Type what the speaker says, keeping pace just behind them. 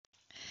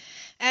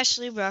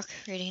Ashley Brock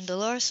reading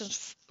Dolores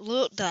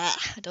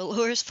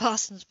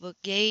Fawson's book,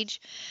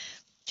 Gage,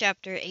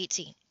 Chapter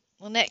 18.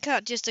 Lynette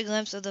caught just a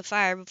glimpse of the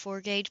fire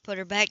before Gage put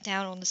her back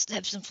down on the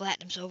steps and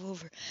flattened himself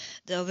over.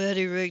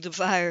 "Delvetti rigged the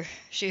fire,"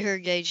 she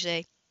heard Gage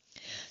say.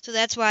 So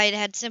that's why it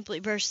had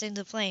simply burst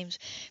into flames.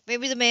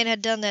 Maybe the man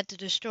had done that to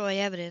destroy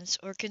evidence,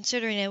 or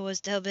considering it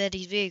was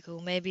Delvetti's vehicle,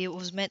 maybe it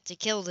was meant to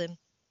kill them.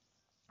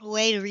 A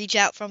way to reach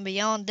out from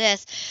beyond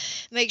death,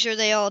 make sure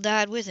they all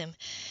died with him.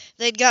 If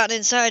they'd gotten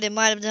inside, it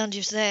might have done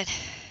just that.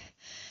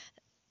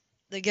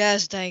 "The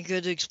gas tank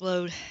could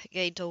explode,"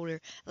 Gage told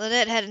her.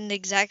 Lynette hadn't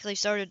exactly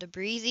started to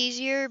breathe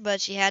easier,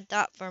 but she had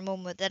thought for a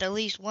moment that at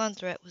least one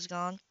threat was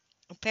gone.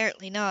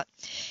 Apparently not.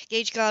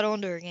 Gage got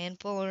onto her again,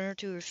 pulling her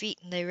to her feet,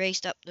 and they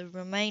raced up the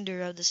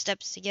remainder of the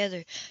steps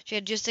together. She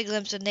had just a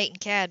glimpse of Nate and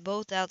Cad,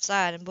 both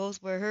outside, and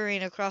both were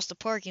hurrying across the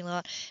parking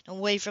lot and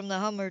away from the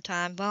Hummer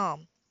time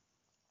bomb.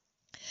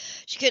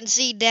 She couldn't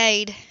see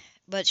Dade,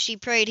 but she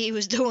prayed he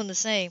was doing the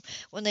same.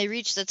 When they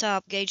reached the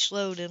top, Gage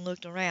slowed and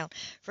looked around,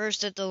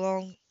 first at the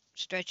long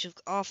stretch of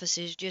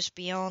offices just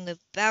beyond the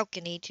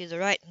balcony to the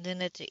right, and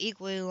then at the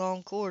equally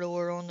long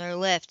corridor on their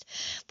left.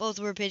 Both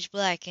were pitch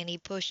black, and he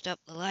pushed up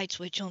the light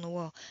switch on the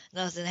wall.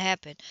 Nothing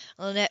happened.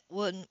 Lynette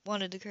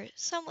wanted to curse.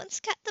 "Someone's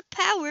got the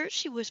power,"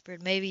 she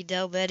whispered. Maybe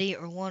Delvetti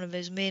or one of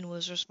his men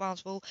was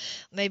responsible,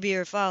 maybe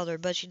her father,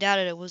 but she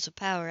doubted it was a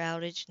power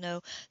outage.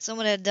 No,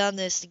 someone had done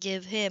this to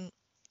give him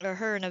or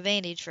her an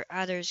advantage for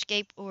either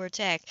escape or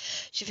attack.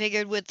 She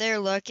figured with their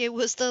luck it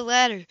was the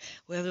latter.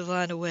 "We have to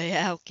find a way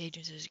out,"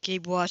 Gage says.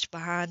 "Keep watch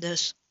behind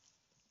us."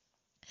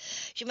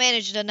 She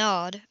managed a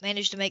nod,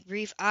 managed to make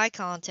brief eye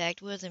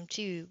contact with him,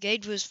 too.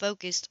 Gage was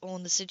focused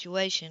on the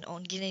situation,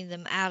 on getting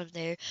them out of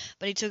there,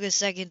 but he took a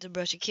second to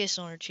brush a kiss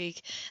on her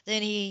cheek.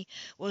 Then he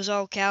was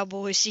all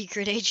cowboy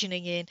secret agent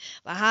again.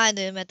 Behind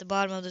them, at the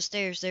bottom of the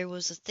stairs, there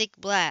was a thick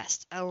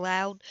blast, a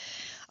lot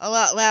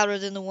louder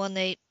than the one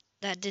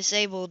that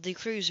disabled the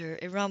cruiser.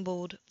 It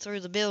rumbled through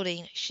the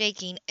building,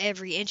 shaking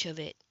every inch of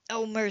it.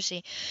 Oh,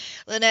 mercy!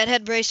 Lynette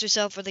had braced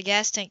herself for the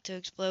gas tank to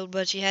explode,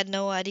 but she had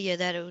no idea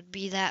that it would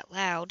be that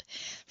loud.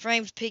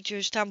 Framed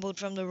pictures tumbled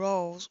from the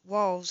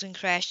walls and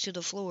crashed to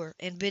the floor,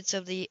 and bits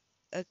of the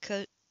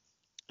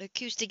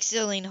acoustic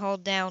ceiling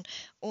hauled down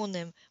on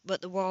them,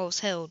 but the walls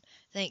held.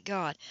 Thank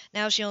God.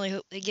 Now she only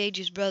hoped that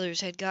Gage's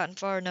brothers had gotten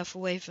far enough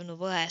away from the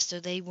blast so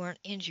they weren't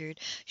injured.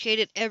 She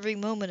hated every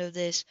moment of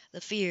this,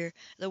 the fear,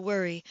 the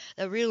worry,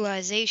 the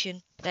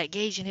realization that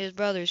Gage and his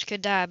brothers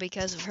could die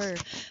because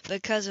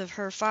of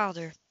her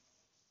father.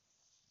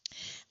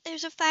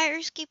 "There's a fire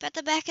escape at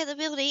the back of the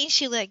building,"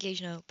 she let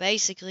Gage know.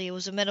 Basically, it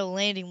was a metal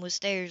landing with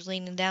stairs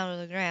leading down to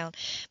the ground.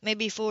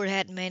 Maybe Ford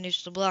hadn't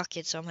managed to block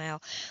it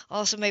somehow.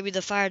 Also, maybe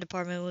the fire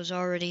department was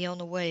already on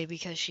the way,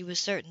 because she was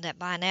certain that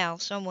by now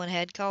someone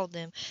had called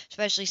them,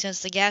 especially since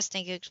the gas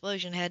tank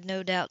explosion had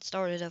no doubt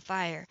started a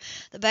fire.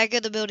 The back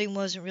of the building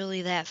wasn't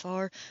really that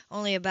far,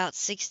 only about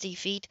 60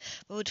 feet,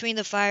 but between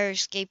the fire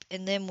escape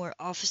and them were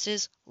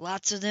offices,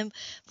 lots of them,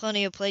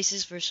 plenty of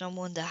places for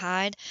someone to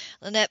hide.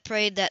 Lynette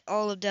prayed that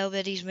all of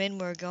Delvetti's men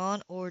were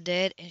gone or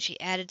dead, and she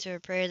added to her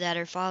prayer that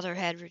her father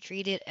had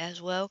retreated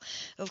as well.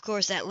 Of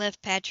course, that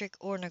left Patrick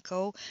or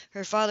Nicole.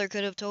 Her father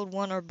could have told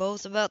one or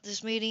both about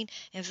this meeting.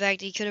 In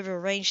fact, he could have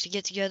arranged to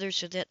get together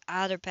so that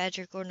either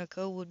Patrick or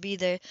Nicole would be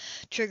the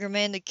trigger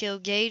man to kill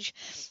Gage.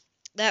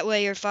 That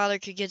way her father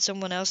could get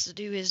someone else to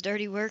do his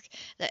dirty work.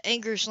 The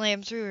anger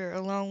slammed through her,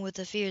 along with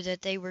the fear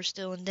that they were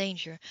still in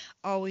danger.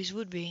 Always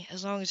would be,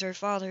 as long as her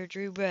father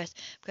drew breath,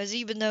 because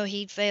even though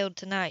he'd failed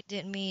tonight,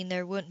 didn't mean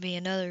there wouldn't be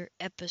another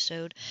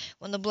episode.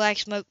 When the black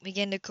smoke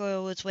began to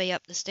coil its way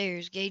up the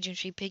stairs, Gage and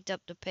she picked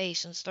up the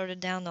pace and started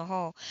down the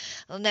hall.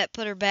 Lynette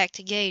put her back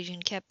to Gage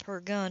and kept her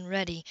gun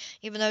ready.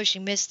 Even though she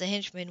missed the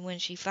henchman when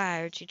she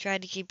fired, she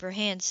tried to keep her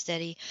hands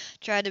steady,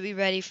 tried to be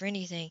ready for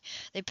anything.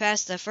 They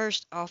passed the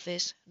first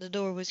office. The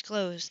door was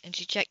closed, and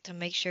she checked to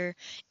make sure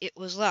it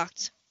was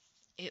locked.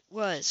 It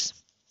was.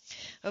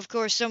 Of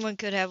course, someone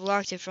could have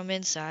locked it from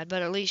inside,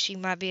 but at least she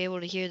might be able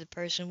to hear the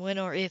person when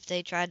or if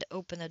they tried to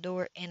open the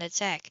door and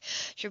attack.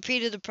 She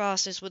repeated the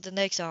process with the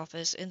next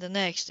office and the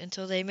next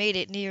until they made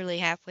it nearly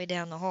halfway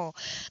down the hall.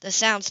 The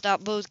sound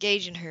stopped both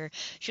Gage and her.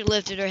 She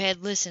lifted her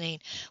head, listening.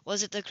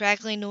 Was it the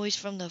crackling noise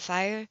from the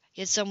fire?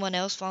 Yet something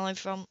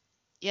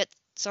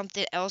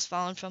else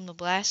falling from the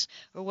blast?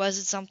 Or was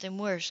it something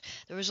worse?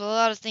 There was a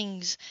lot of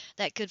things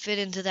that could fit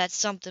into that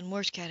something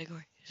worse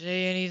category.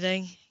 "Say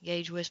anything?"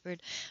 Gage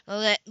whispered.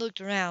 Lynette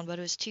looked around, but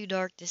it was too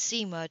dark to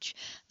see much.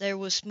 There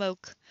was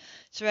smoke,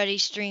 thready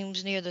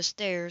streams near the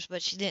stairs,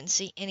 but she didn't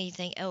see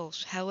anything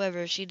else.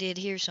 However, she did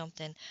hear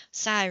something.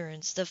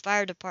 Sirens. The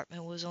fire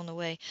department was on the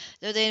way.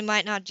 Though they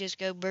might not just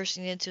go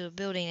bursting into the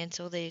building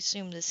until they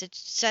assumed the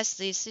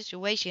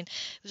situation,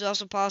 it was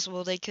also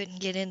possible they couldn't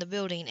get in the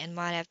building and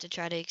might have to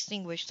try to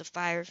extinguish the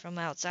fire from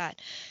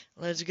outside.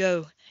 "Let's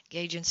go,"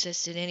 Gage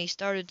insisted, and he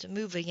started to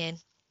move again.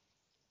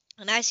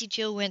 An icy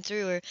chill went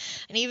through her,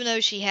 and even though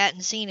she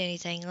hadn't seen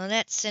anything,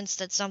 Lynette sensed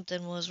that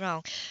something was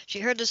wrong. She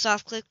heard the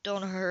soft click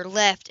on her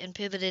left and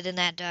pivoted in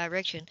that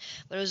direction,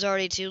 but it was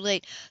already too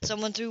late.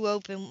 Someone threw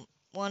open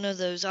one of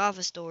those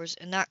office doors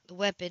and knocked the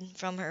weapon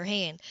from her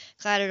hand,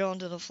 clattered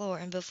onto the floor,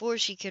 and before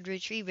she could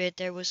retrieve it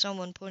there was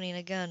someone pointing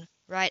a gun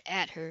right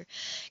at her.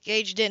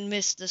 Gage didn't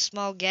miss the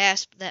small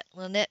gasp that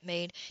Lynette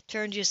made,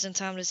 turned just in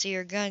time to see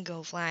her gun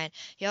go flying.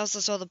 He also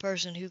saw the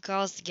person who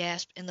caused the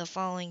gasp in the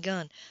falling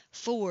gun,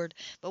 Ford.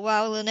 But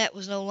while Lynette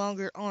was no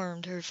longer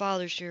armed, her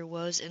father sure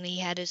was, and he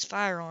had his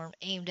firearm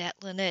aimed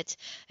at Lynette,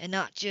 and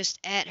not just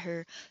at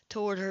her,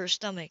 toward her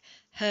stomach.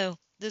 Hell,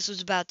 this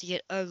was about to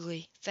get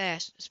ugly,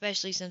 fast,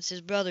 especially since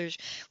his brothers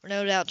were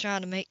no doubt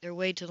trying to make their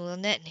way to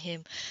Lynette and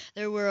him.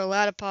 There were a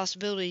lot of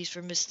possibilities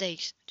for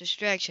mistakes,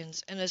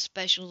 distractions, and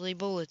especially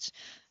bullets.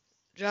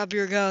 "Drop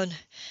your gun,"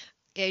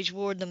 Gage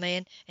warned the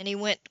man, and he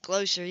went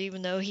closer,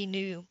 even though he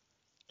knew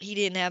he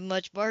didn't have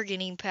much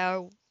bargaining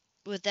power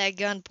with that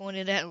gun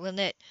pointed at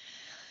Lynette.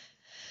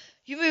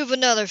 "You move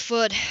another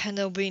foot, and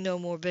there'll be no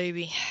more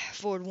baby,"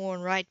 Ford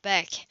warned right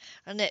back.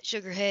 Lynette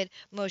shook her head,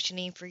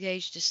 motioning for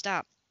Gage to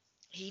stop.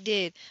 He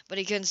did, but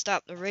he couldn't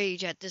stop the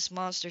rage at this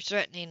monster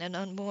threatening an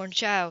unborn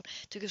child.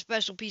 It took a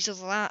special piece of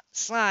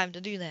slime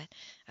to do that.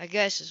 "I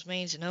guess this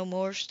means no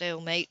more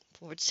stalemate,"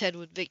 Ford said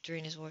with victory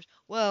in his voice.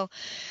 "Well,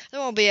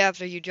 there won't be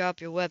after you drop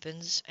your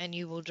weapons, and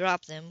you will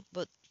drop them,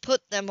 but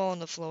put them on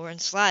the floor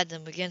and slide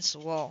them against the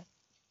wall."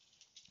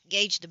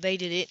 Gage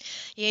debated it.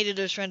 He hated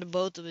the trend of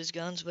both of his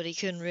guns, but he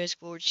couldn't risk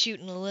Ford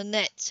shooting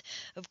Lynette.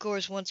 Of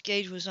course, once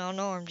Gage was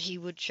unarmed, he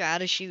would try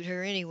to shoot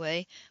her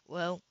anyway.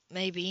 Well,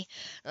 maybe.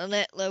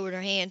 Lynette lowered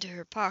her hand to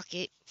her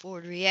pocket.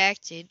 Ford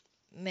reacted.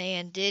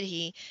 Man, did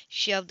he.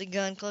 Shoved the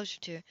gun closer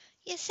to her.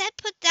 "You said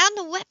put down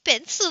the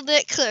weapons,"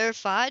 Lynette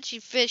clarified. She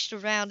fished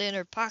around in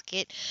her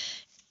pocket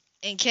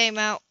and came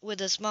out with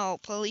a small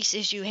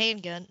police-issue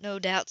handgun, no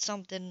doubt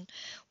something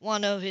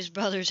one of his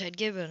brothers had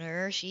given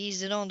her. She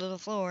eased it onto the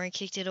floor and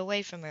kicked it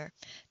away from her.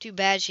 Too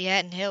bad she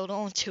hadn't held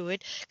on to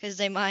it, 'cause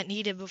they might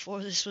need it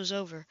before this was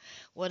over.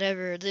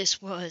 Whatever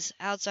this was.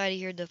 Outside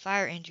he heard the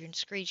fire engine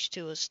screech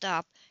to a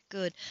stop.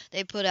 Good.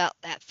 They put out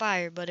that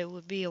fire, but it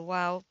would be a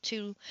while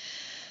too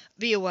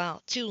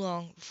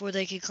long before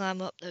they could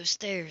climb up those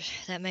stairs.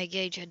 That made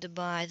Gage had to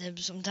buy them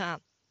some time.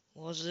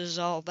 "What's this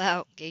all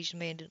about?" Gage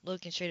demanded,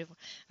 looking straight at Ford.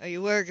 "Are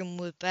you working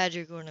with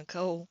Patrick or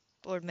Nicole?"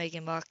 Ford made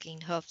a mocking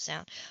huff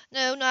sound.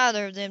 "No,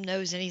 neither of them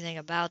knows anything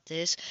about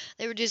this.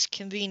 They were just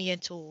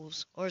convenient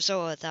tools, or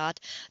so I thought.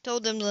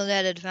 Told them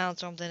Lynette had found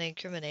something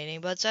incriminating,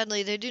 but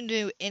sadly they didn't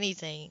do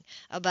anything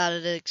about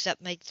it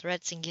except make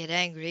threats and get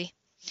angry."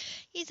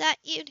 "You thought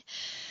you'd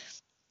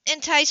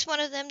entice one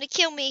of them to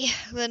kill me,"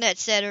 Lynette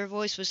said. Her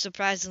voice was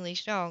surprisingly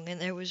strong,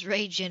 and there was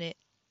rage in it.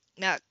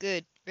 Not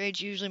good.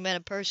 Rage usually meant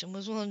a person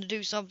was willing to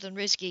do something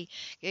risky.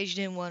 Gage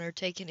didn't want her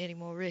taking any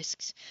more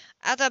risks.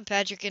 "I thought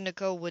Patrick and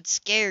Nicole would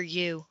scare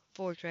you,"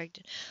 Ford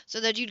corrected,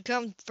 "so that you'd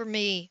come to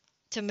me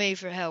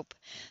for help."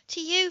 "To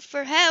you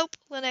for help?"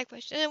 Lynette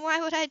questioned. "And why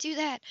would I do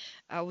that?"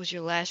 "I was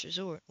your last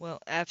resort.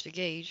 Well, after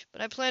Gage.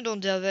 But I planned on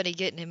Delvetti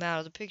getting him out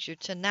of the picture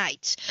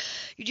tonight.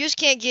 You just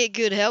can't get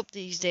good help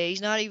these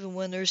days, not even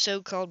when there's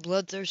so-called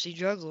bloodthirsty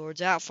drug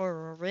lords out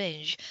for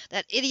revenge.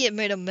 That idiot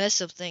made a mess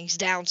of things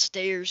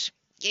downstairs."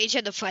 Gage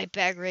had to fight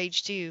back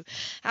rage, too.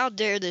 How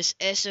dare this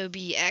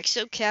S.O.B. act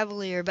so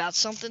cavalier about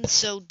something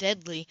so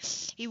deadly?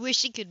 He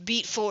wished he could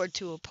beat Ford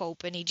to a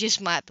pulp, and he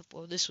just might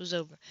before this was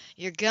over.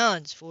 "Your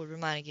guns," Ford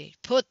reminded Gage.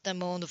 "Put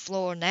them on the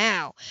floor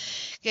now."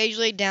 Gage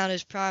laid down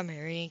his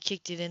primary and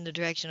kicked it in the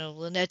direction of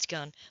Lynette's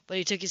gun, but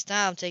he took his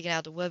time taking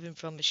out the weapon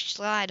from his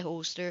slide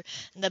holster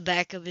in the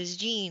back of his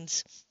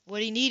jeans.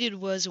 What he needed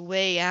was a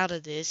way out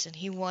of this, and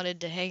he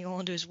wanted to hang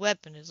on to his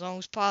weapon as long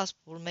as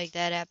possible to make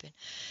that happen.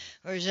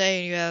 "Are you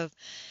saying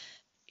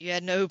you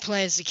had no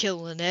plans to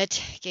kill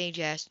Lynette?" Gage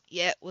asked.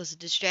 Yeah, it was a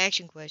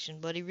distraction question,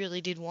 but he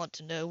really did want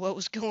to know what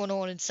was going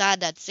on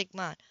inside that sick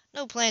mind.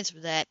 "No plans for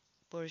that,"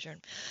 Ford assured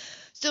him.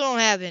 "Still don't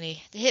have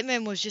any. The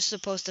hitman was just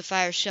supposed to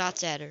fire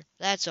shots at her.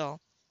 That's all."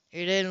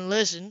 "He didn't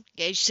listen,"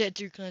 Gage said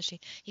through clenching.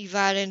 "He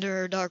fired into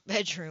her dark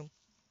bedroom."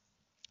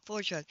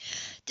 Ford shrugged.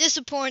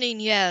 "Disappointing,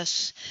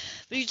 yes.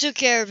 But you took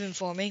care of him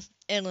for me.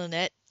 And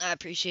Lynette. I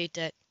appreciate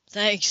that."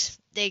 "Thanks,"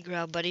 they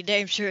growled, but he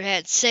damn sure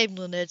had saved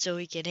Lynette so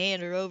he could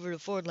hand her over to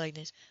Ford like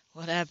this.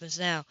 "What happens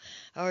now?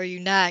 How are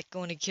you not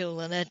going to kill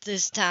Lynette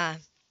this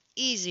time?"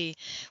 "Easy.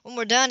 When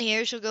we're done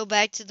here, she'll go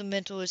back to the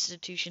mental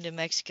institution in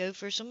Mexico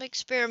for some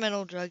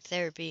experimental drug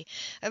therapy.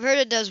 I've heard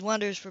it does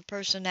wonders for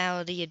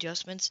personality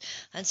adjustments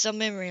and some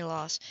memory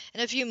loss. In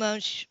a few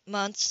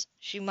months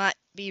she might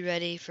be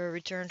ready for a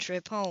return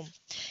trip home."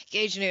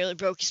 Gage nearly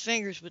broke his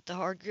fingers with the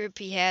hard grip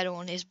he had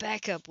on his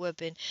backup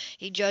weapon.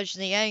 He judged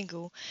the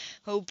angle,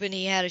 hoping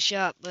he had a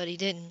shot, but he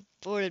didn't.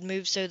 Ford had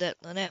moved so that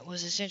Lynette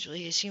was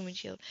essentially his human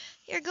shield.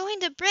 "You're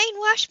going to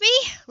brainwash me?"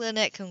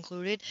 Lynette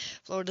concluded.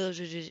 Ford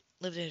lifted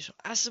his.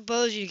 "I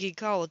suppose you could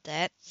call it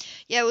that.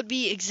 Yeah, it would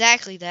be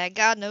exactly that.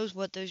 God knows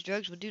what those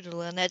drugs would do to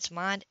Lynette's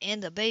mind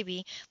and the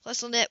baby.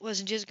 Plus, Lynette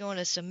wasn't just going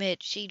to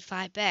submit. She'd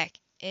fight back.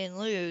 And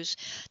lose."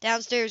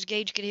 Downstairs,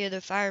 Gage could hear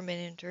the firemen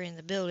entering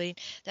the building.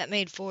 That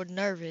made Ford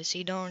nervous.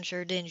 He darn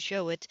sure didn't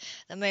show it.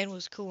 The man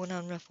was cool and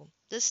unruffled.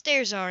 "The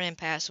stairs are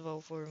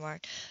impassable," Ford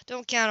remarked.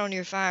 "Don't count on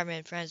your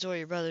firemen friends or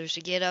your brothers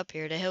to get up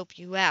here to help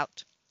you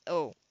out."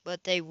 Oh,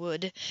 but they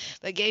would.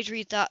 But Gage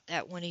rethought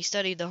that when he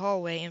studied the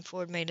hallway, and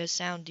Ford made a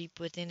sound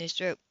deep within his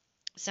throat.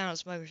 The sound of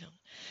smoke or something.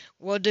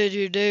 What did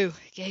you do?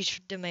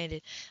 Gage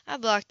demanded. I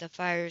blocked the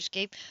fire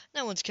escape.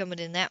 No one's coming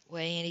in that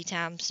way any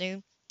time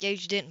soon.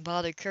 Gage didn't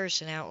bother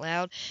cursing out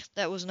loud.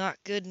 That was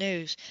not good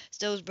news.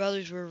 Still's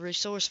brothers were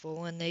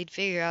resourceful, and they'd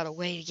figure out a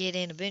way to get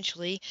in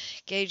eventually.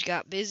 Gage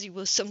got busy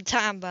with some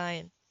time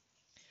buying.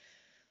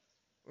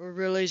 We're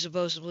really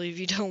supposed to believe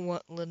you don't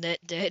want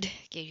Lynette dead,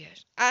 Gage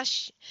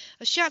asked.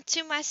 A shot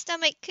to my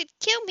stomach could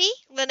kill me,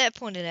 Lynette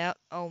pointed out.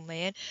 Oh,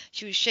 man.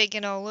 She was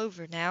shaking all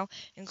over now,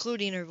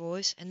 including her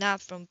voice, and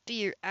not from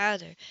fear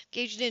either.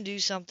 Gage didn't do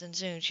something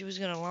soon. She was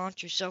going to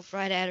launch herself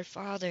right at her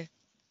father.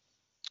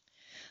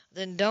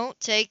 Then don't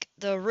take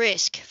the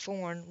risk,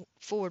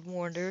 Ford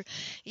warned her.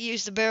 He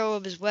used the barrel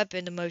of his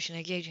weapon to motion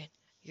at Gage.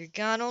 Your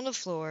gun on the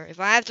floor. If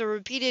I have to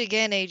repeat it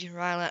again, Agent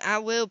Ryland, I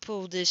will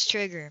pull this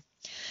trigger.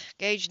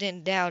 Gage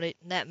didn't doubt it,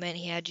 and that meant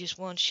he had just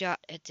one shot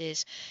at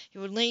this. He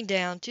would lean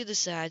down to the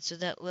side so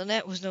that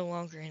Lynette was no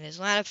longer in his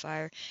line of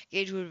fire.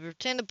 Gage would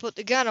pretend to put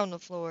the gun on the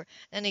floor.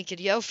 Then he could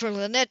yell for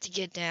Lynette to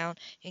get down,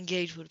 and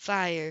Gage would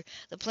fire.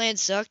 The plan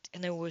sucked,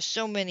 and there were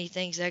so many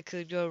things that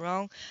could go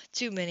wrong.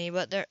 Too many,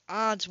 but their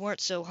odds weren't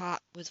so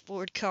hot with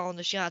Ford calling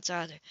the shots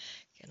either.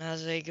 Can I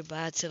say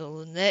goodbye to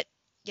Lynette?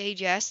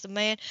 Gage asked the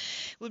man.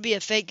 It would be a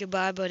fake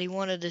goodbye, but he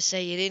wanted to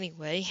say it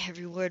anyway.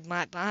 Every word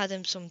might buy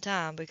them some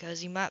time,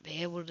 because he might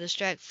be able to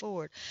distract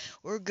Ford,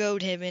 or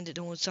goad him into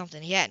doing something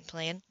he hadn't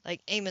planned,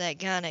 like aiming that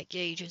gun at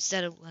Gage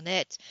instead of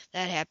Lynette. If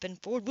that happened,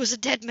 Ford was a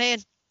dead man.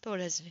 Ford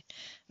hesitated.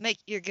 Make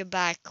your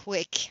goodbye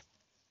quick.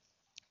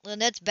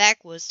 Lynette's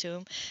back was to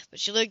him,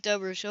 but she looked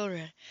over her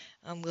shoulder.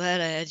 I'm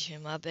glad I had you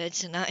in my bed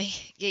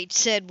tonight. Gage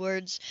said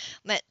words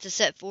meant to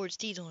set Ford's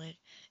teeth on it.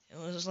 It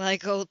was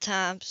like old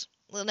times.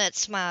 Lynette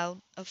smiled,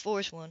 a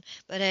forced one,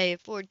 but hey,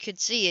 if Ford could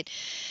see it,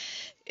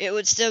 it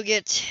would still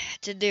get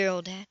to dear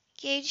old Dad.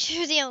 Gage,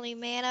 you're the only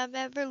man I've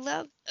ever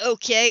loved.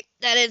 Okay,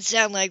 that didn't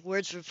sound like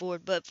words for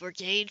Ford, but for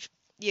Gage.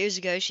 Years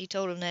ago, she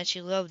told him that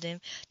she loved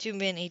him too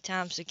many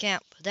times to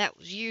count, but that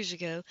was years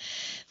ago,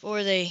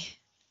 before they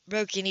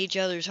broken each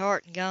other's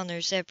heart and gone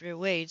their separate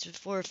ways,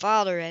 before her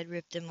father had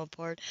ripped them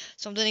apart,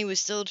 something he was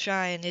still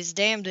trying his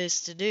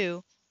damnedest to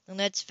do.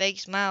 Lynette's fake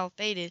smile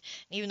faded,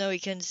 and even though he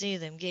couldn't see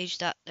them, Gage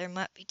thought there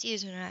might be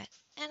tears in her eyes.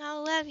 And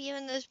I'll love you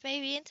and this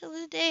baby until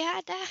the day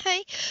I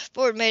die.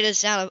 Ford made a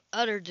sound of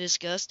utter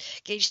disgust.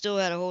 Gage still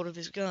had a hold of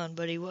his gun,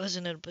 but he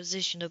wasn't in a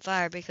position to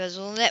fire because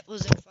Lynette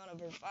was in front of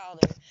her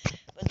father.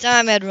 But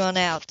time had run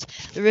out.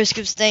 The risk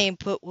of staying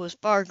put was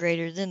far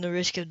greater than the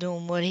risk of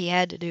doing what he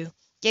had to do.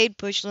 Gage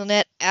pushed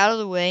Lynette out of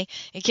the way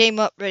and came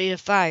up ready to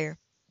fire.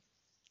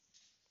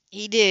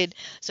 He did.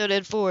 So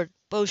did Ford.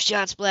 Both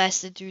shots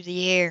blasted through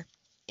the air.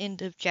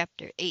 End of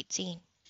chapter 18.